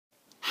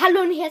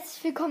Hallo und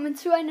herzlich willkommen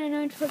zu einer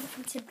neuen Folge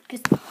von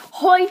Zipkist.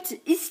 Heute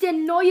ist der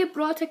neue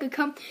Brawl Talk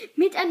gekommen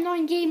mit einem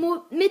neuen Game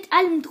Mode, mit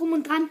allem drum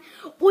und dran.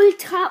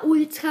 Ultra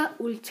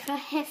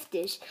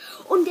heftig.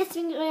 Und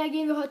deswegen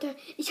reagieren wir heute.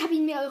 Ich habe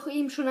ihn mir auch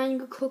eben schon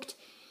angeguckt.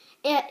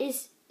 Er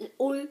ist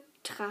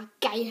ultra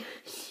geil.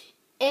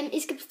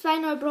 Es gibt 2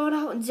 neue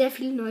Brawler und sehr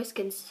viele neue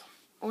Skins.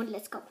 Und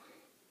let's go.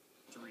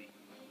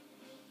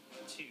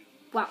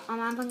 Wow, am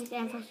Anfang ist er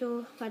einfach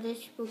so, warte,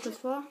 ich gucke das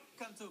vor.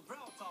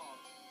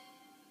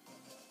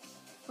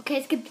 Okay,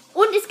 es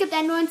gibt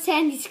einen neuen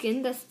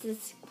Sandy-Skin, das ist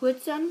das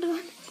kurze andere.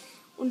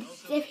 Und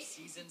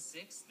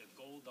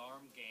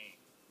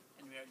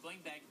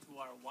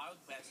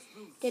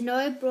der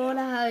neue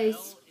Brawler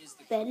heißt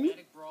Ben.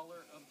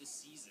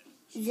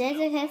 Sehr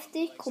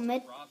heftig,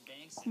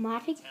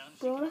 Chromatic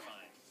Brawler.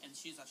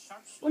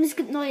 Und es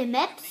gibt neue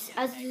Maps,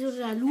 also so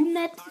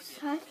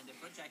Saloon-Maps halt.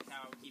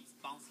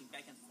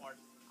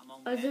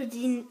 Also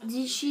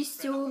die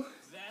schießt so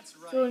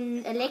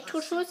einen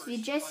Elektroschuss wie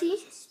Jessie.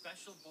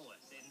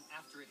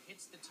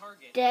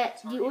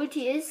 Die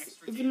Ulti ist,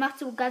 sie macht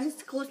so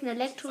ganz großen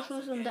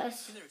Elektroschuss und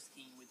das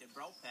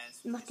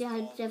macht ihr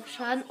halt sehr viel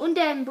Schaden. Und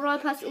der im Brawl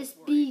Pass ist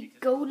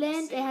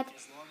Goland. Er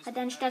hat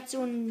anstatt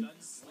so ein,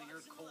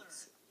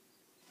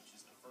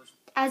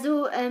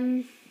 also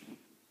ja,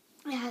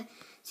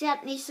 sie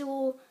hat nicht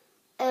so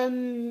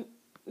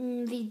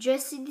wie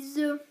Jessie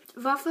diese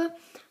Waffe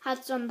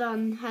hat,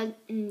 sondern halt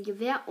ein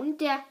Gewehr. Und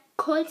der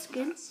Colt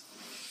Skin,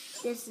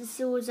 das ist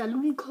so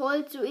Saloon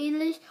Colt, so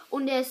ähnlich.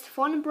 Und der ist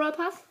vorne im Brawl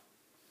Pass.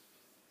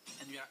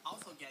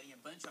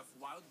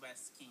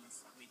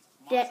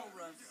 Der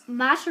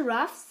Marshall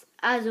Ruffs,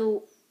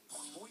 also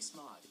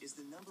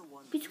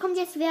wie kommt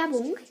jetzt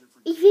Werbung?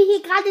 Ich will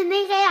hier gerade eine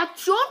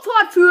Reaktion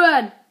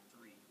fortführen.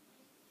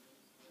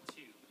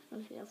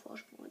 Ich wieder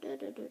vorspulen.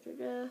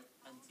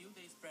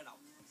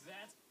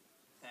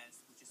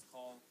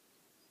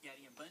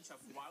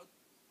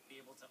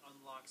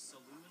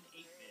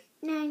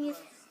 Nein,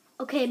 jetzt.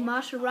 Okay,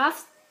 Marshall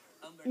Ruffs,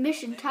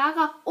 Mission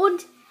Tara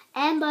und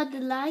Amber the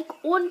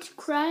Like und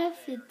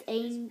Crafted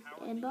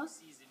Amber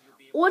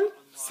und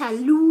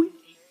Saloon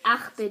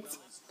 8-Bit.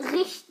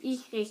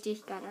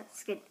 Richtig geiler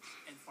Skin.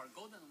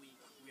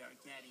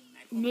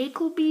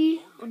 Nekobi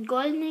und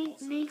Golden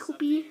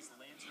Nekobi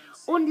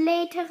und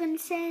Laterin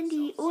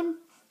Sandy und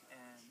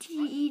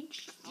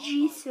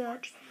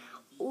G-Search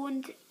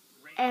und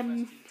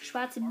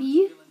schwarze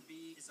Bee.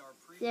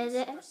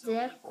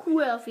 Sehr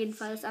cool auf jeden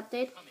Fall das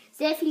Update.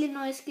 Sehr viele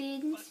neue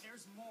Skins.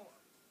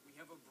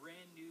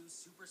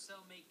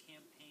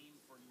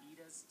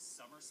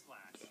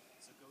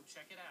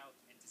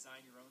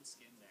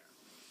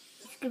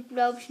 Es gibt,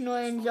 glaube ich,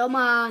 neuen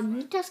Sommer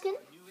Nita Skin.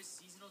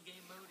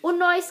 Und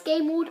neues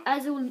Game Mode,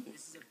 also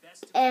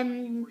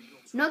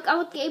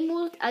Knockout Game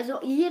Mode.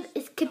 Also hier,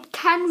 es gibt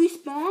kein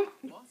Respawn.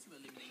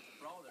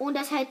 Und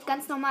das halt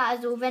ganz normal.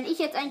 Also wenn ich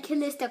jetzt einen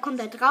kill ist, der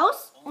kommt halt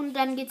raus. Und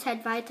dann geht's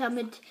halt weiter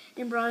mit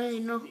dem Brawler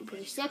noch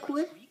übrig. Sehr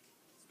cool.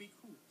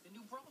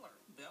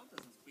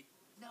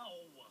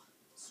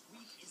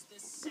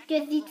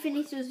 Der sieht,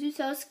 finde ich, so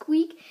süß aus.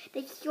 Squeak.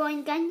 Das ist so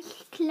ein ganz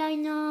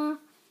kleiner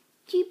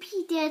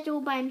Typi, der so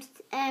bei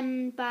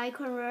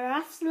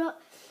Conrad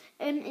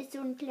ist so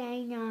ein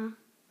kleiner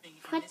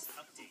Fratz.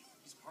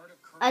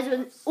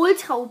 Also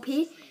ultra OP.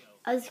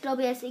 Also ich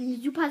glaube, er ist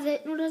irgendwie super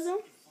selten oder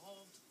so.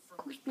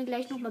 Gucke ich mir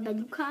gleich nochmal bei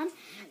Luca an.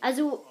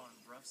 Also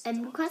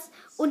Lukas.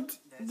 Und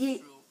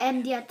die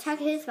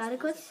Attacke ist, warte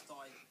kurz.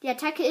 Die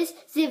Attacke ist,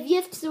 sie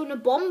wirft so eine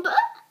Bombe.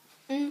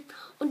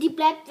 Und die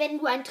bleibt, wenn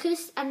du einen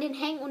triffst, an den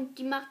hängen. Und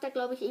die macht da,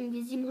 glaube ich,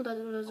 irgendwie 700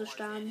 oder so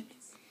Schaden.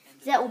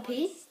 Sehr OP.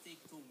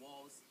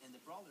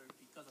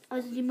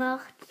 Also die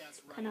macht,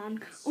 keine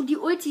Ahnung. Und die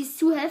Ulti ist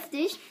zu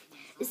heftig.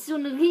 Ist so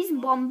eine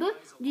Riesenbombe.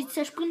 Und die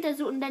zerspringt da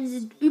so und dann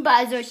sind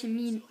überall solche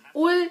Minen.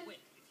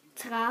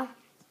 Ultra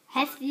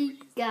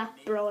heftiger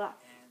Brawler.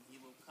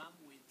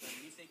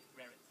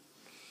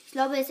 Ich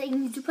glaube, er ist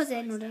irgendwie super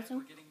selten oder so.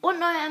 Und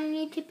neue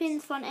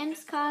Ammunition-Pins von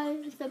M-Skal,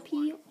 Mr.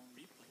 P.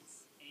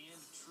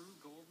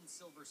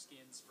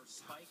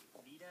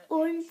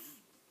 Und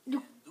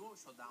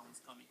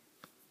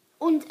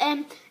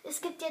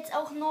es gibt jetzt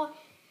auch noch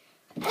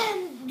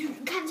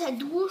du kannst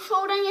halt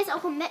Duo-Showdown jetzt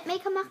auch im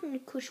Mapmaker machen.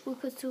 Ich spule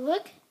kurz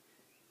zurück.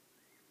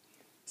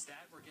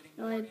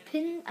 Neue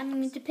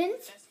animierte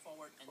Pins.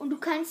 Und du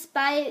kannst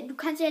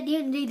ja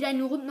dir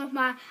deine Runden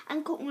nochmal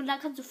angucken und dann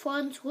kannst du vor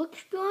und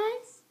zurückspulen.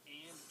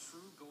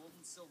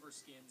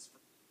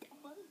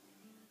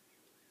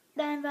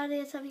 Nein, warte,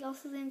 jetzt habe ich aus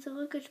Versehen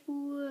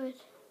zurückgespult.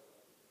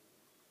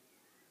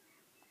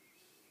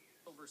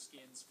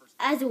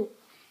 Also,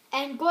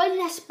 ein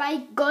goldener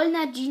Spike,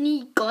 goldener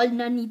Genie,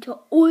 goldener Nito.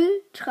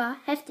 Ultra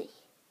heftig.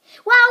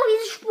 Wow,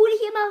 wieso spule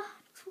ich immer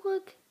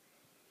zurück?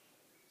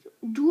 So,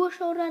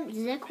 Duo-Showdown,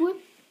 sehr cool.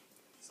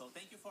 So,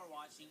 thank you for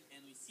watching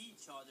and we see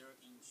each other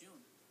in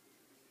June.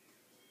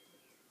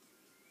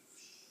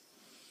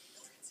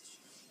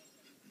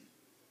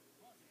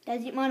 Da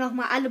sieht man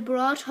nochmal alle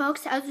Brawl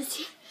Talks. Also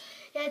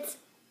jetzt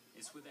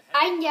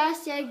ein Jahr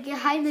ist der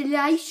geheime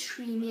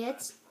Livestream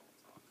jetzt.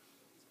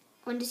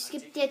 Und es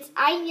gibt jetzt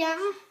ein Jahr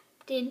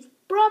den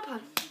Brawl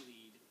Pass.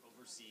 lead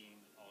overseeing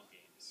all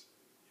games.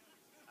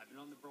 I've been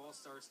on the Brawl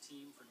Stars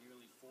team for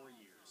nearly 4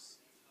 years,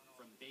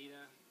 from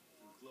beta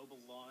through global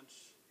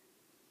launch.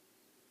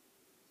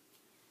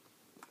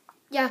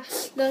 Ja,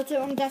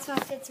 Leute, und das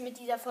war's jetzt mit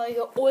dieser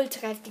Folge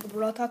ultra heftige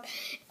Brawl Talk.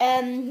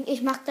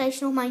 Ich mache gleich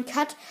noch mal einen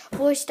Cut,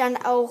 wo ich dann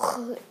auch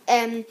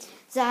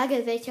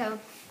sage, welche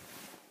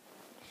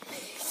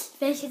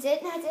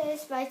Seltenheit er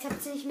ist, weil ich habe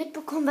es nicht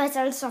mitbekommen, weil es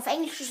alles auf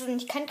Englisch ist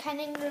und ich kann kein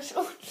Englisch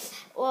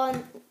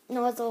und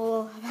nur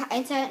so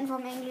Einzelheiten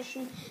vom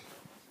Englischen.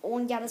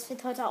 Und ja, das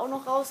wird heute auch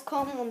noch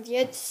rauskommen. Und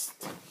jetzt,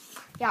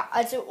 ja,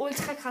 also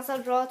ultra krasser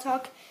Brawl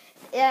Talk.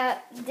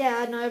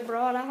 Der neue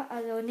Brawler,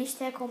 also nicht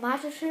der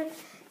chromatische,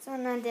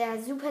 sondern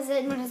der super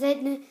selten oder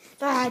seltene,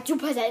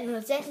 super selten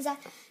oder selten sein.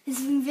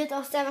 Deswegen wird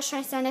auch sehr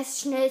wahrscheinlich sein, dass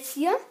ich schnell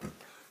ziehe.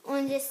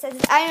 Und jetzt, das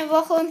ist eine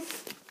Woche,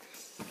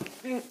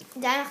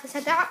 danach ist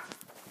er da.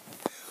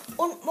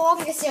 Und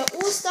morgen ist ja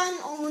Ostern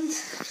und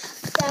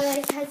da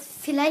werde ich halt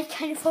vielleicht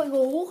keine Folge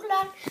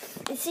hochladen.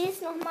 Ich sehe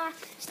es nochmal.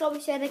 Ich glaube,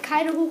 ich werde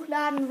keine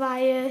hochladen,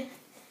 weil,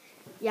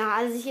 ja,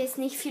 also hier ist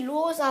nicht viel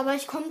los, aber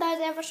ich komme da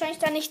sehr wahrscheinlich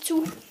da nicht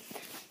zu.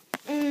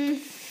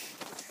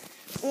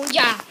 Und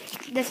ja,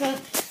 das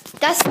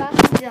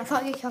war's mit dieser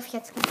Folge. Ich hoffe,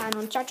 jetzt kommt rein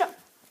und ciao, ciao.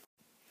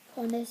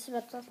 Und es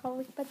wird so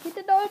traurig passiert.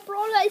 Der neue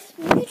Brawler ist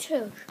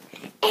mythisch.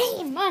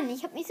 Ey, Mann,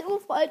 ich habe mich so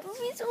gefreut.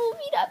 Wieso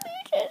wieder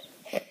mythisch?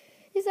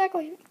 Ich sag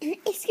euch,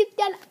 es gibt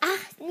dann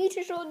 8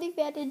 mythische und ich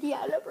werde die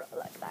alle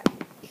Brawler knacken.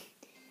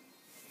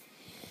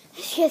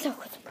 Ich gehe jetzt auch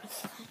kurz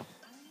Plus rein.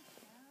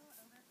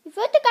 Ich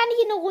wollte gar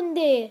nicht in eine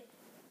Runde.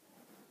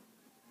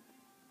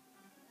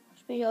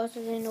 Spiele ich aus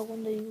Versehen eine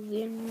Runde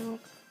Juwelen.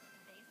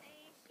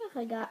 Ach,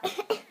 egal.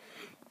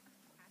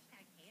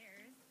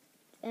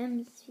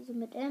 Ems, wieso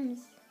mit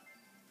Ems?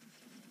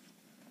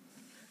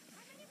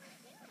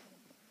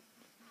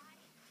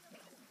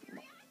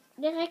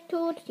 Direkt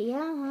tot.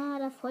 Ja,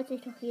 da freut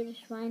sich doch jedes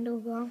Schwein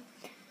drüber.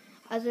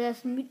 Also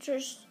das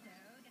mythisch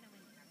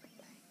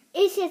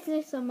ist jetzt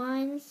nicht so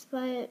meins,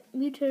 weil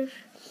mythisch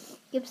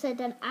gibt es halt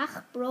dann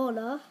 8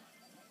 Brawler.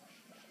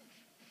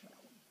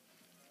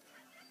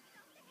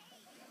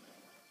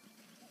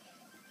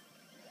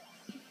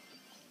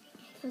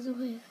 Ich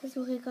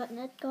versuche gerade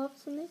nicht gehabt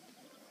zu nehmen.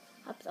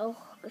 Hab's auch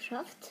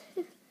geschafft.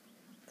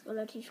 Was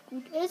relativ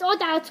gut ist.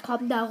 Und jetzt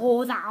kommt der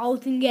Rosa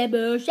aus dem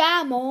Gebüsch.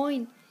 Ja,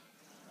 moin.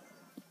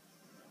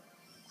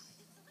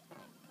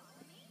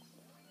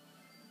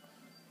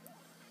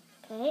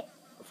 Okay,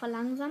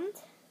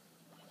 verlangsamt.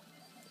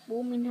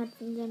 Bomin hat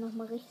ihn ja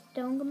nochmal richtig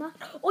down gemacht.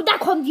 Und da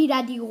kommt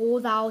wieder die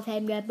Rosa aus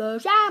dem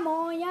Gebüsch. Ja,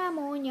 moin, ja,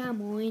 moin, ja,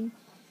 moin.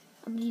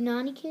 Aber die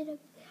Nani killt.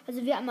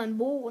 Also wir haben einen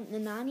Bo und eine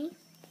Nani.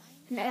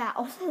 Naja,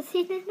 aus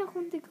Versehen in eine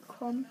Runde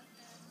gekommen.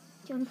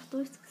 Die uns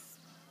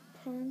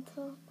durchgespammt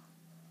habe.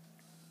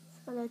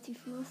 Das war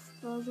relativ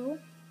lustig, war so.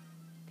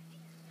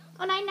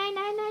 Oh nein, nein,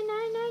 nein, nein,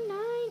 nein, nein,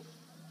 nein.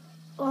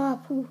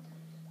 Oh, puh.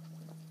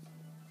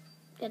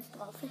 Jetzt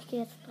drauf, ich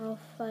gehe jetzt drauf,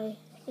 weil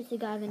ist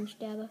egal, wenn ich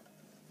sterbe.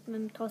 Mit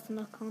dem trotzdem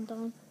noch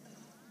Countdown.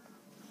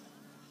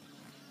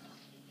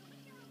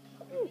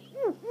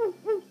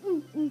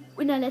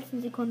 In der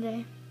letzten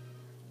Sekunde.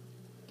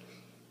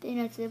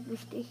 Den ist sehr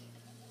wichtig.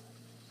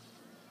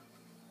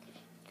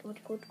 Gut.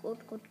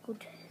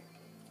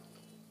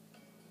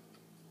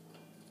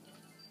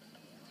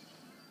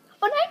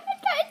 Oh nein,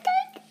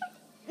 Edgar!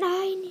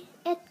 Nein,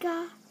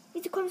 Edgar.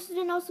 Wieso kommst du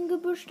denn aus dem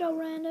Gebüsch da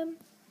random?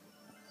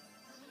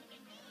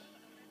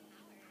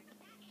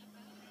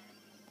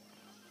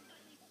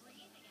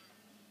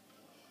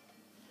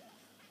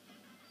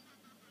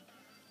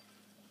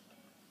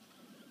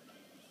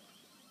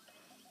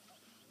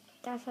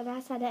 Da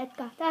ist der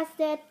Edgar. Das ist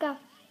der Edgar.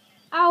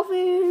 Auf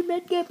ihn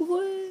mit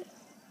Gebrüll.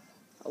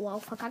 Oh,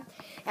 wow, verkackt.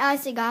 Ja,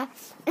 ist egal.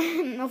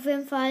 Auf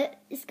jeden Fall,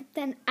 es gibt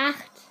dann 8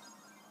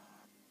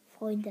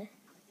 Freunde.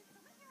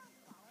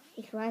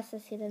 Ich weiß,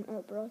 dass hier dann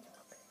Brawl Talk.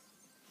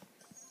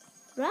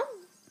 Run?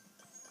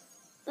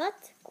 Was?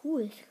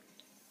 Cool.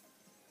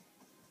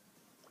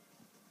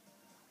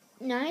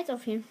 Nice,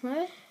 auf jeden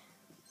Fall.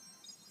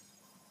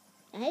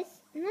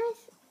 Nice.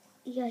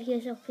 Ja, hier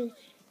ist auch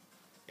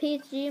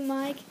PG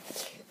Mike.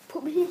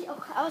 Probiere ich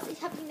auch aus.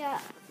 Ich habe ihn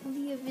ja,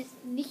 wie ihr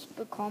wisst, nicht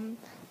bekommen.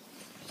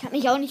 Ich habe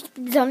mich auch nicht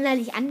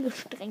sonderlich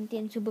angestrengt,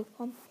 den zu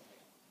bekommen.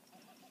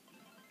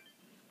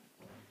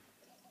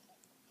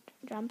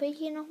 Jumpe ich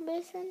hier noch ein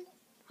bisschen?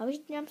 Habe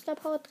ich die Jumpstar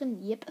Power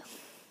drin? Yep.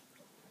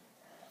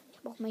 Ich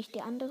brauche mal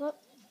die andere.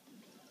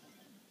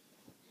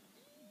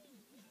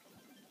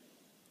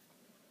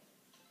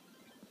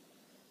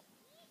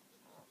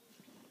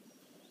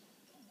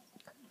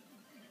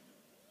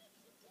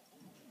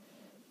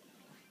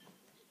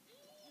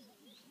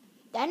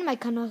 Dynamite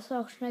kann das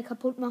auch schnell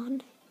kaputt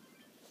machen.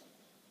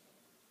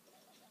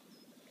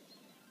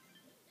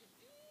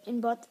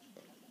 In Bot.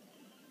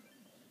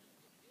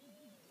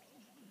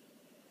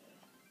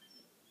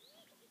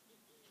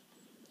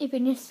 Ich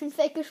bin jetzt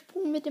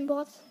weggesprungen mit dem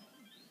Bot.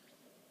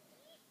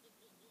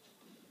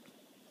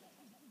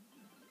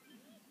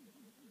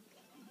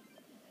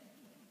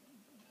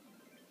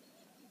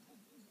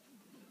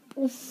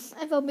 Boom.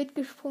 Einfach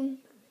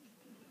mitgesprungen.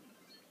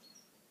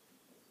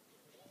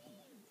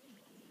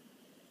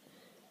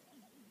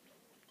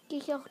 Gehe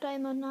ich auch da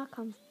immer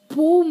Nahkampf.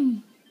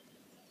 Boom.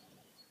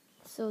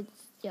 So,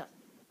 ja.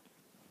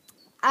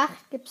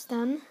 8 gibt's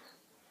dann.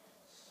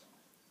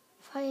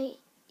 Feiere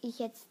ich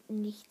jetzt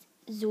nicht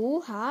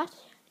so hart.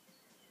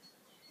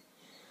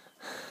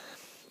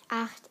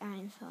 8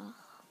 einfach.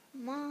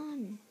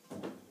 Mann.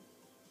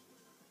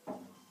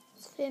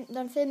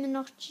 Dann filmen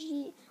noch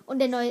G und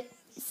der neue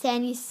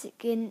Sandy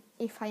Skin.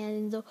 Ich feiere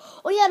den so.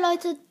 Und ja,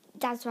 Leute,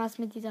 das war's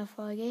mit dieser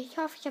Folge. Ich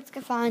hoffe, euch hat's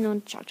gefallen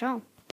und ciao, ciao.